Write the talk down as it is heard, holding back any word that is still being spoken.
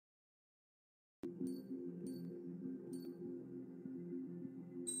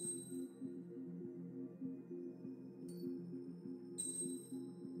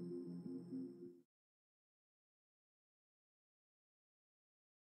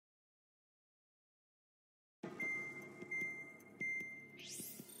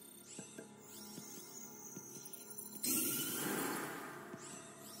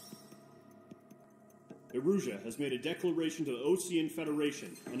Erusia has made a declaration to the Ocean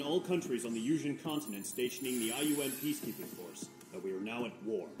Federation and all countries on the Yusian continent stationing the IUN peacekeeping force that we are now at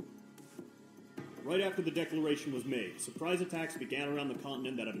war. Right after the declaration was made, surprise attacks began around the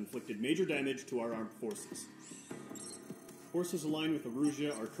continent that have inflicted major damage to our armed forces. Forces aligned with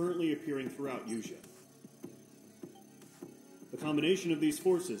Erusia are currently appearing throughout Yusia. The combination of these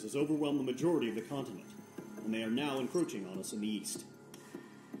forces has overwhelmed the majority of the continent, and they are now encroaching on us in the east.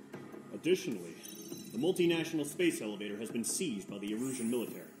 Additionally, the multinational space elevator has been seized by the Erusian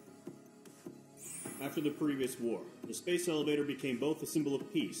military. After the previous war, the space elevator became both a symbol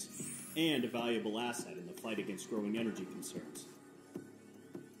of peace and a valuable asset in the fight against growing energy concerns.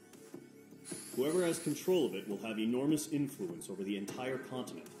 Whoever has control of it will have enormous influence over the entire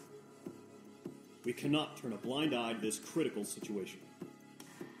continent. We cannot turn a blind eye to this critical situation.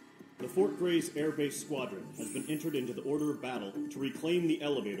 The Fort Gray's Air Base Squadron has been entered into the order of battle to reclaim the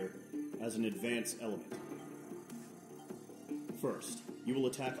elevator as an advance element. First, you will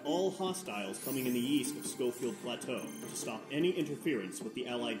attack all hostiles coming in the east of Schofield Plateau to stop any interference with the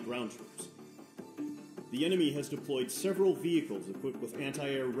Allied ground troops. The enemy has deployed several vehicles equipped with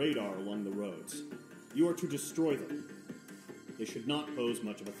anti-air radar along the roads. You are to destroy them. They should not pose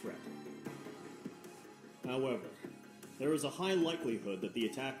much of a threat. However, there is a high likelihood that the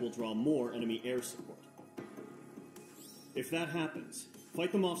attack will draw more enemy air support. If that happens,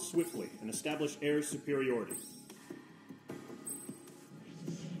 fight them off swiftly and establish air superiority.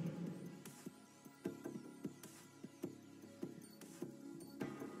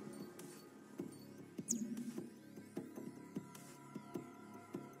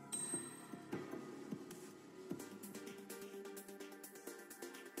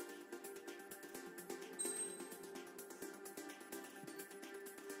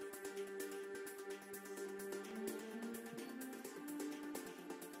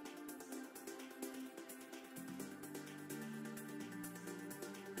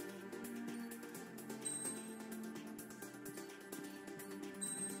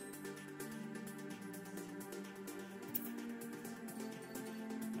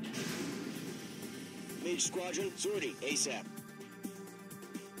 Mage Squadron, sortie, ASAP.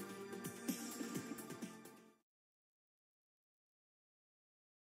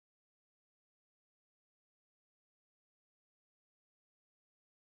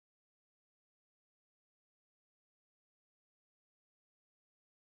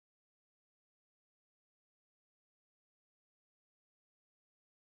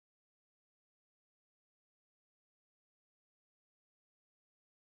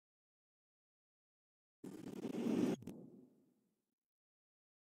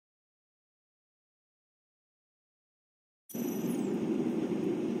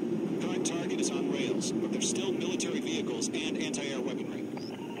 Current target is on rails, but there's still military vehicles and anti-air weaponry.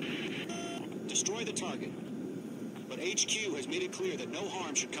 Destroy the target. But HQ has made it clear that no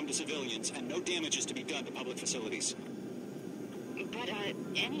harm should come to civilians and no damage is to be done to public facilities. But,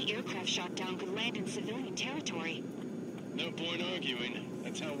 any aircraft shot down could land in civilian territory. No point arguing.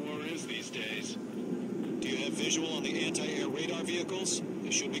 That's how war is these days. Do you have visual on the anti-air radar vehicles?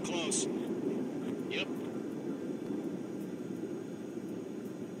 They should be close. Yep.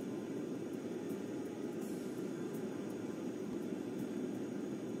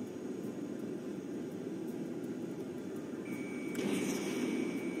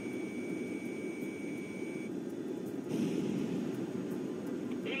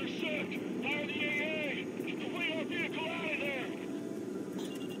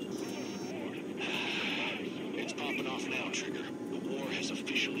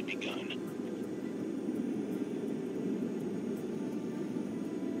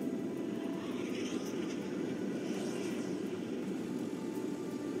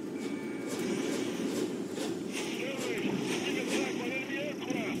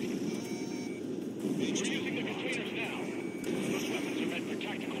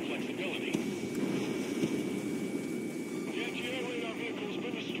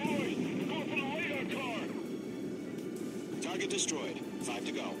 Destroyed. 5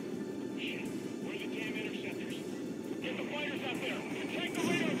 to go. Shit. Where are the damn interceptors? Get the fighters out there! Attack the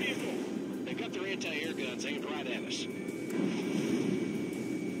radar vehicle! They got their anti-air guns aimed right at us.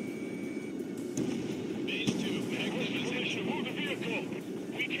 Phase 2, magnificent. Position, move the vehicle!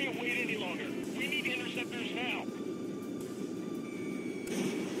 We can't wait any longer. We need interceptors now.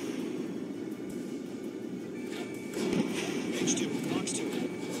 Phase 2, box 2.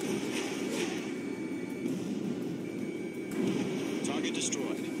 Target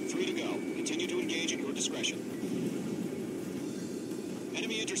destroyed. 3 to go. Continue to engage at your discretion.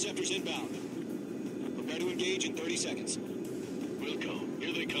 Enemy interceptors inbound. Prepare to engage in 30 seconds. Wilco,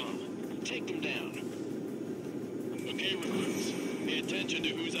 here they come. Take them down. Okay, recruits. Pay attention to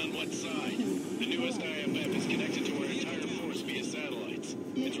who's on what side. The newest IFF is connected to our entire force via satellites.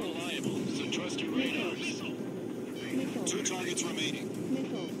 It's reliable, so trust your radars. 2 targets remaining. We're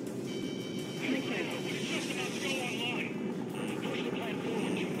just about to go online. Push the plan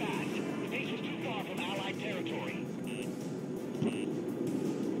forward too fast. The base was too far from Allied territory.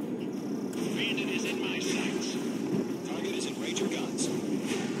 Bandit is in my sights. Target is in range of guns.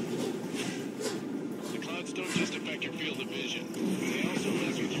 The clouds don't just affect your field of vision. They also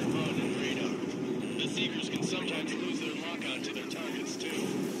mess with your HUD and radar. The Seekers can sometimes lose their lock-on to their targets, too.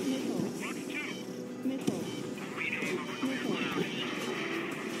 Mark 2.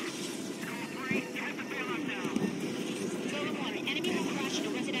 Golden 1, enemy will crash in a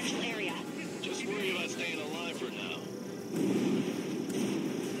residential area. Just worry about staying alive for now.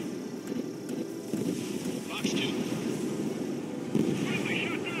 Fox 2. Friendly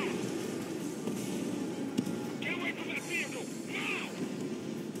shot down. Get away from that vehicle. Now!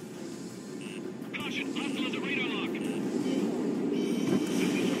 Caution, hostile at the radar lock. This is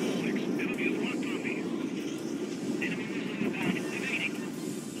 6. Enemy is locked on me. Enemy missile in the path. Evading.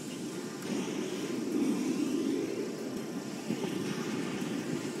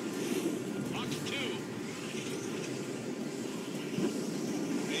 Fox 2.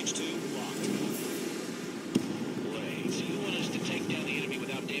 Page 2 locked. Wait, so you want us to take down the enemy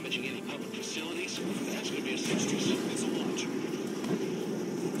without damaging any public facilities? That's going to be a success. Missile launch.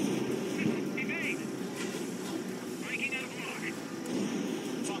 Evade. Breaking out of lock.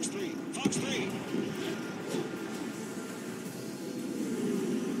 Fox 3. Fox 3.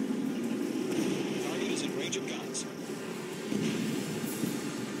 Target is in range of guns.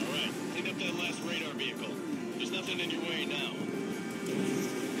 All right, clean up that last radar vehicle. There's nothing in your way now.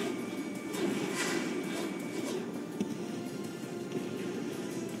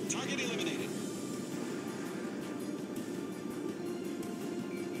 Target eliminated.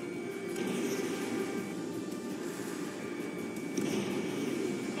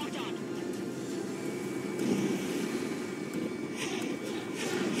 Locked on.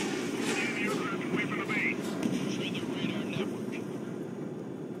 Enemy aircraft away from the base. Through the radar network.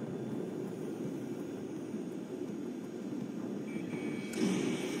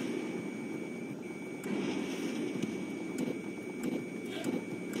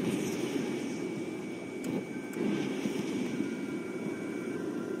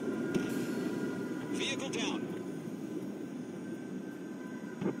 Vehicle down.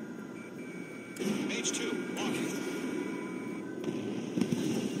 Page 2 locking.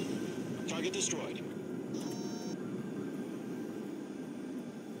 Target destroyed.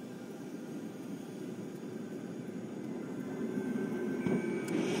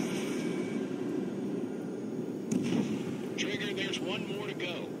 Trigger, there's one more to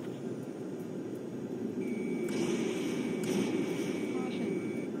go.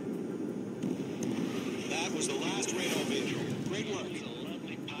 That was the last radar vehicle. Great work. It's a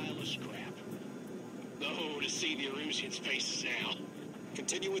lovely pile of scrap. Oh, to see the Erusians' faces now.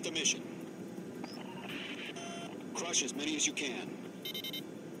 Continue with the mission. Crush as many as you can.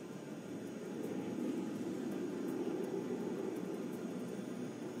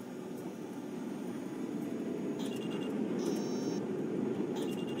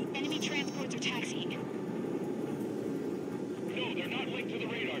 Enemy transports are taxiing. No, they're not linked to the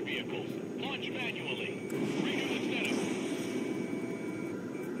radar vehicles. Launch manually. Redo the setup.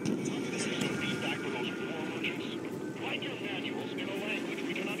 Some feedback for those poor merchants. Write your manuals in a language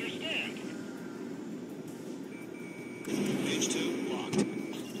we can understand. Page 2 locked.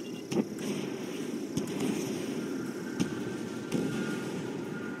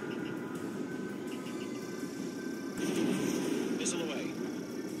 Missile away.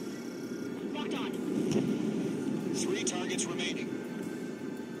 Locked on. 3 targets remaining.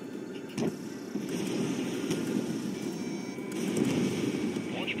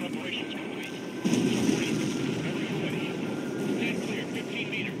 Launch preparations complete. Submarine, everything ready. Stand clear, 15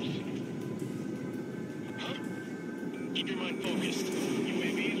 meters. Huh? Keep your mind focused.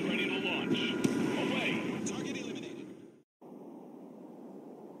 UAVs ready to launch. Away. Target eliminated.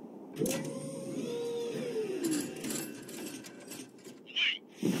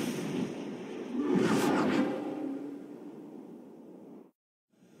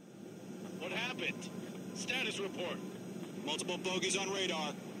 What happened? Status report. Multiple bogies on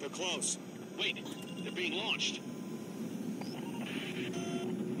radar. They're close. Wait, they're being launched.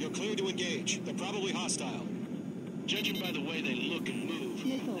 You're cleared to engage. They're probably hostile. Judging by the way they look and move,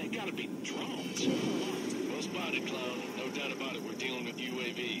 they gotta be drones. Well spotted, clown. No doubt about it, we're dealing with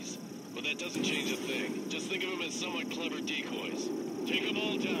UAVs. But that doesn't change a thing. Just think of them as somewhat clever decoys. Take them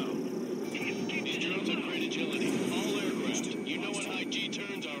all down. These drones have great agility. All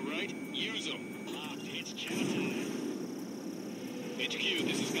HQ,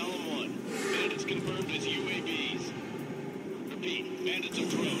 this is Column 1. Bandits confirmed as UAVs. Repeat, bandits are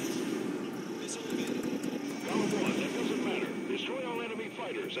drones. Column 1, that doesn't matter. Destroy all enemy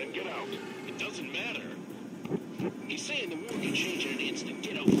fighters and get out. It doesn't matter. He's saying the war can change in an instant.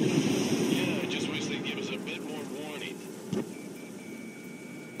 Get over it. Yeah, I just wish they'd give us a bit more warning.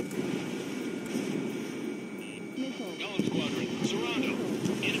 Column Squadron, Serrano.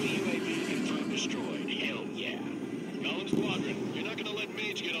 Enemy UAV confirmed destroyed. Hell yeah. Column Squadron, you're not gonna let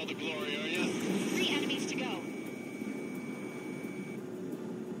Mage get all the glory, are ya? 3 enemies to go.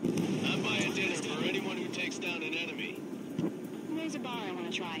 I'm buying dinner for anyone who takes down an enemy. There's a bar I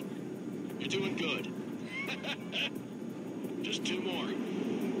want to try. You're doing good. Just 2 more.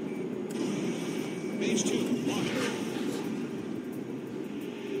 Mage 2, lock it.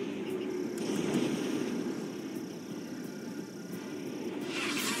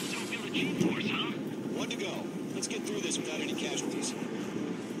 G-force, huh? 1 to go. Let's get through this without any casualties.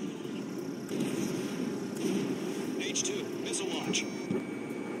 Mage 2, missile launch.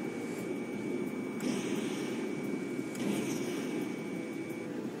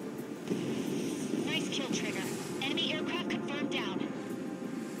 Nice kill, Trigger. Enemy aircraft confirmed down.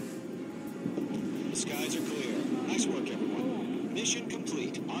 The skies are clear. Nice work, everyone. Mission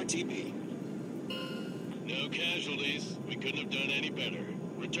complete. RTB. No casualties. We couldn't have done any better.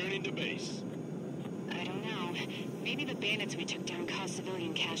 Returning to base. I don't know. Maybe the bandits we took down caused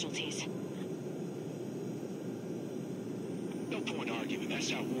civilian casualties. No point arguing.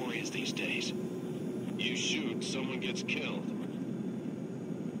 That's how war is these days. You shoot, someone gets killed.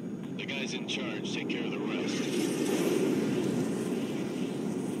 The guys in charge take care of the rest.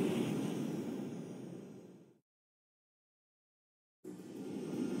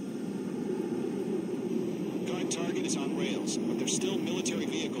 Target is on rails, but there's still military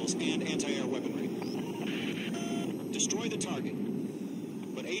vehicles and anti-air weaponry. Destroy the target.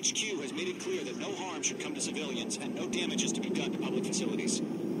 But HQ has made it clear that no harm should come to civilians and no damage is to be done to public facilities.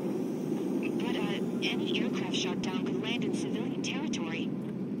 But, any aircraft shot down could land in civilian territory.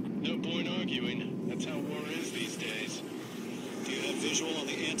 No point arguing. That's how war is these days. Do you have visual on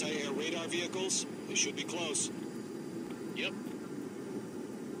the anti-air radar vehicles? They should be close. Yep.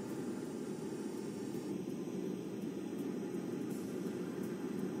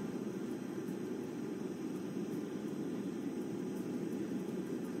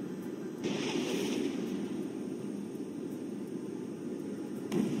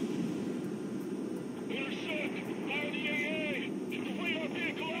 Intercept! Fire the AA! Get the radar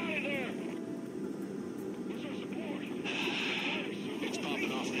vehicle out of there! Where's our support? It's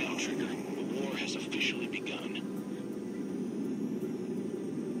popping off now, Trigger. The war has officially begun.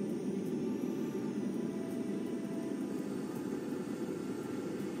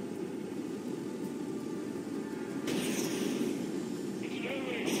 It's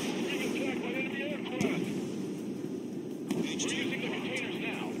generating. Being attacked by enemy aircraft. We're using the containers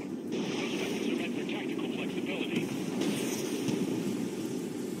now. Those weapons are meant for tactical flexibility.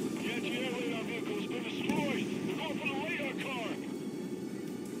 The anti-air radar vehicle has been destroyed. We're going for the radar car.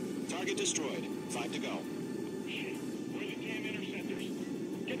 Target destroyed. 5 to go. Shit. Where are the damn interceptors?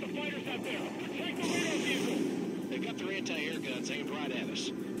 Get the fighters out there. Protect the radar vehicle. They've got their anti-air guns aimed right at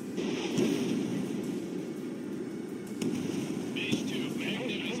us. Base 2,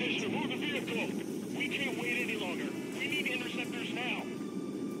 active as Commissioner, move the vehicle. We can't wait any longer. We need interceptors now.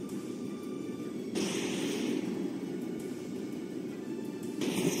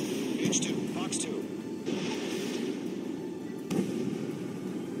 H2, Box 2.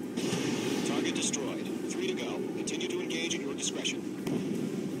 Target destroyed. 3 to go. Continue to engage at your discretion.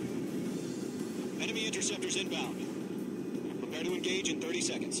 Enemy interceptors inbound. Prepare to engage in 30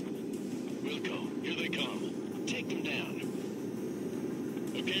 seconds. Wilco, here they come. Take them down.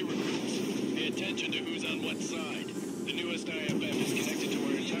 Okay, recruits. Pay attention to who's on what side. The newest IFF is connected to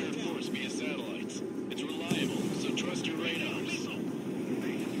our entire force via satellites. It's reliable, so trust your radars.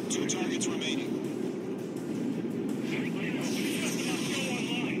 2 targets remaining. Go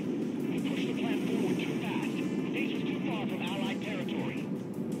online. We pushed the plan forward too fast. The base was too far from Allied territory.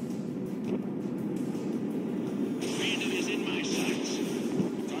 Bandit is in my sights.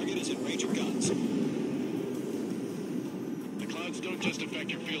 Target is in range of guns. The clouds don't just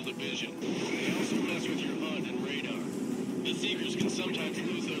affect your field of vision. They also mess with your HUD and radar. The Seekers can sometimes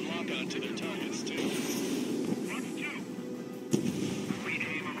lose their lock-on to their targets, too. Box 2. Read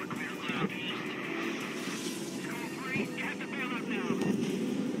aim over clear ground. Code 3, have to bail out now.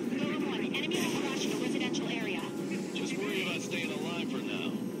 Golem 1, enemy will crash in a residential area. Just worry about staying alive for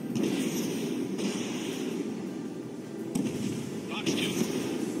now. Box 2.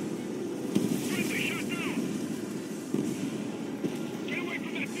 Friendly shot down.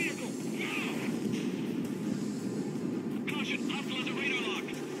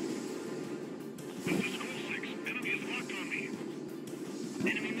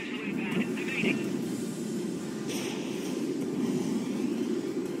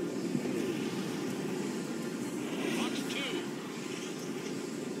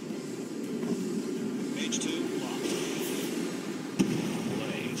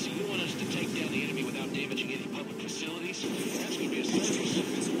 damaging any public facilities? That's gonna be a circus.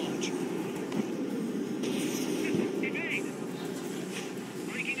 Missile launch. Evade!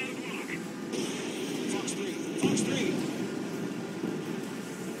 Breaking out of block. Fox 3. Fox 3.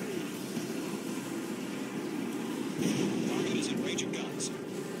 Target is in range of guns.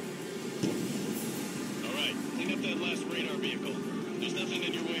 All right, clean up that last radar vehicle. There's nothing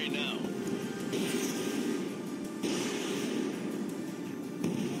in your way now.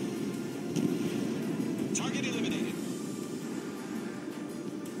 Target eliminated.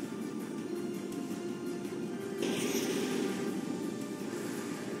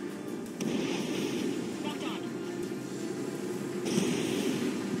 Locked on.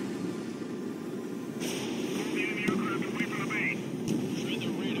 Pull the enemy aircraft away from the main. Through the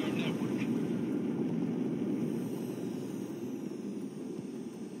radar network.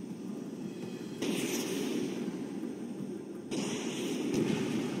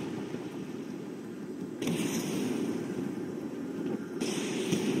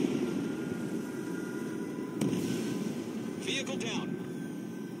 Vehicle down.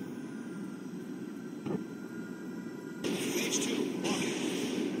 H2, walking.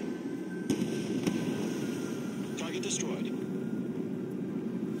 Target destroyed.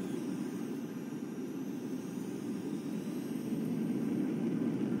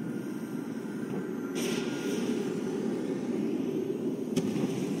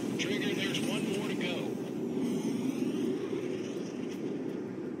 Trigger, there's one more to go.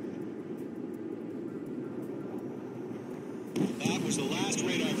 That was the last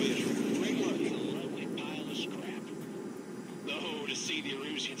radar vehicle. Great work. Lovely pile of scrap. Oh, to see the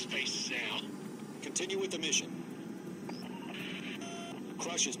Erusians' faces now. Continue with the mission.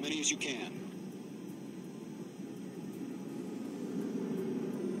 Crush as many as you can.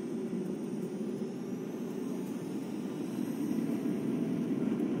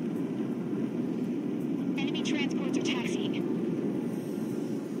 Enemy transports are taxiing.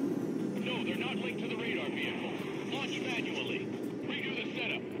 No, they're not linked to the radar vehicle. Launch manually. Redo the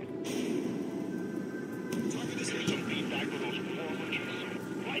setup. Target is Here's some feedback for those forward.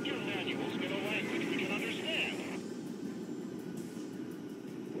 Write your manuals in a language we can understand.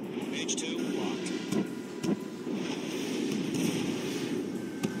 H2, locked.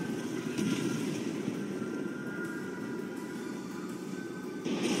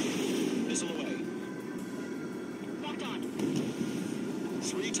 Missile away. Locked on.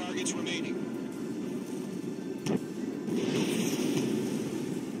 3 targets remaining.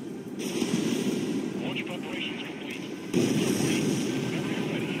 Launch preparations complete. Area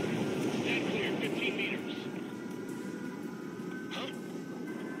ready. Stand clear, 15 meters. Huh?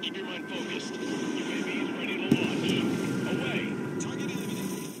 Keep your mind focused. UAV is ready to launch. Away. Target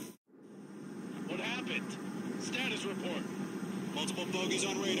eliminated. What happened? Status report. Multiple bogeys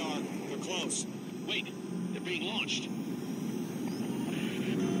on radar. They're close. Wait, they're being launched.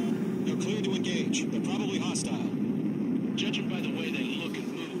 They're cleared to engage. They're probably hostile. Judging by the way they look and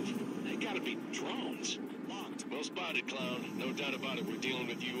move, they gotta be drones. Locked. Well spotted, Clown. No doubt about it, we're dealing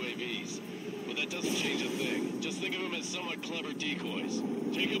with UAVs. But that doesn't change a thing. Just think of them as somewhat clever decoys.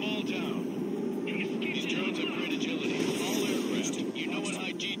 Take them all down. These drones have great agility. All aircraft. You know what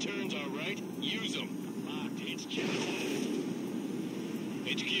high G turns are, right? Use them. Locked. It's genocide.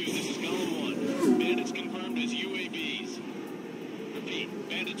 HQ, this is Column 1. Bandits confirmed as UAVs. Repeat,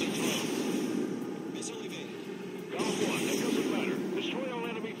 bandits are drones. Missile evaded. Column 1, it doesn't matter. Destroy all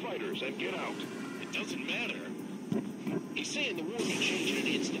enemy fighters and get out. It doesn't matter. He's saying the war can change in an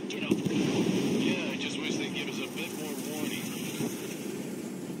instant. Get off me. Yeah, I just wish they'd give us a bit more warning.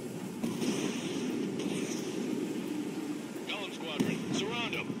 Column Squadron,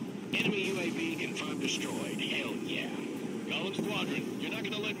 surround them. Enemy UAV confirmed destroyed. Hell yeah. Column Squadron, you're not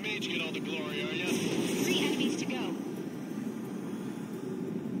gonna let Mage get all the glory, are you? 3 enemies to go.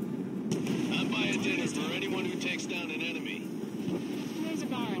 I'll buy a dinner for anyone who takes down an enemy. There's a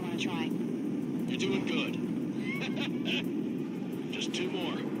bar I want to try. You're doing good. Just 2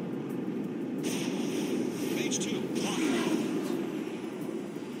 more. H2, locked.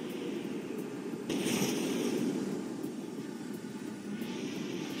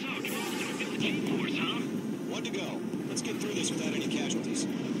 So, drones don't do the G-force, huh? 1 to go. Let's get through this without any casualties.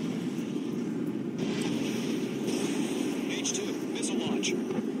 H2, missile launch.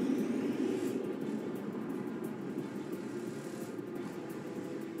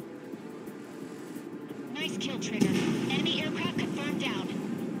 Nice kill, Trigger. Enemy aircraft confirmed down.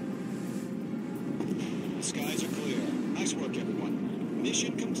 The skies are clear. Nice work, everyone.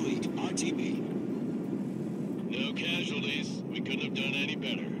 Mission complete. RTB. No casualties. We couldn't have done any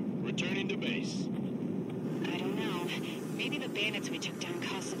better. Returning to base. I don't know. Maybe the bandits we took down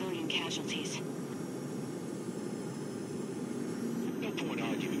caused civilian casualties.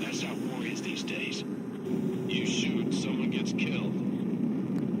 you, but that's how war is these days. You shoot, someone gets killed.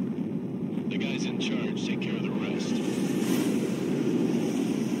 The guys in charge take care of the rest.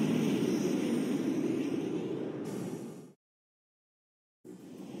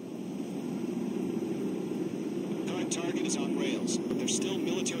 Current target is on rails, but there's still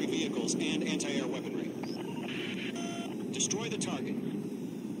military vehicles and anti-air weaponry. Destroy the target,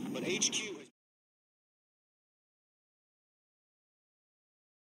 but HQ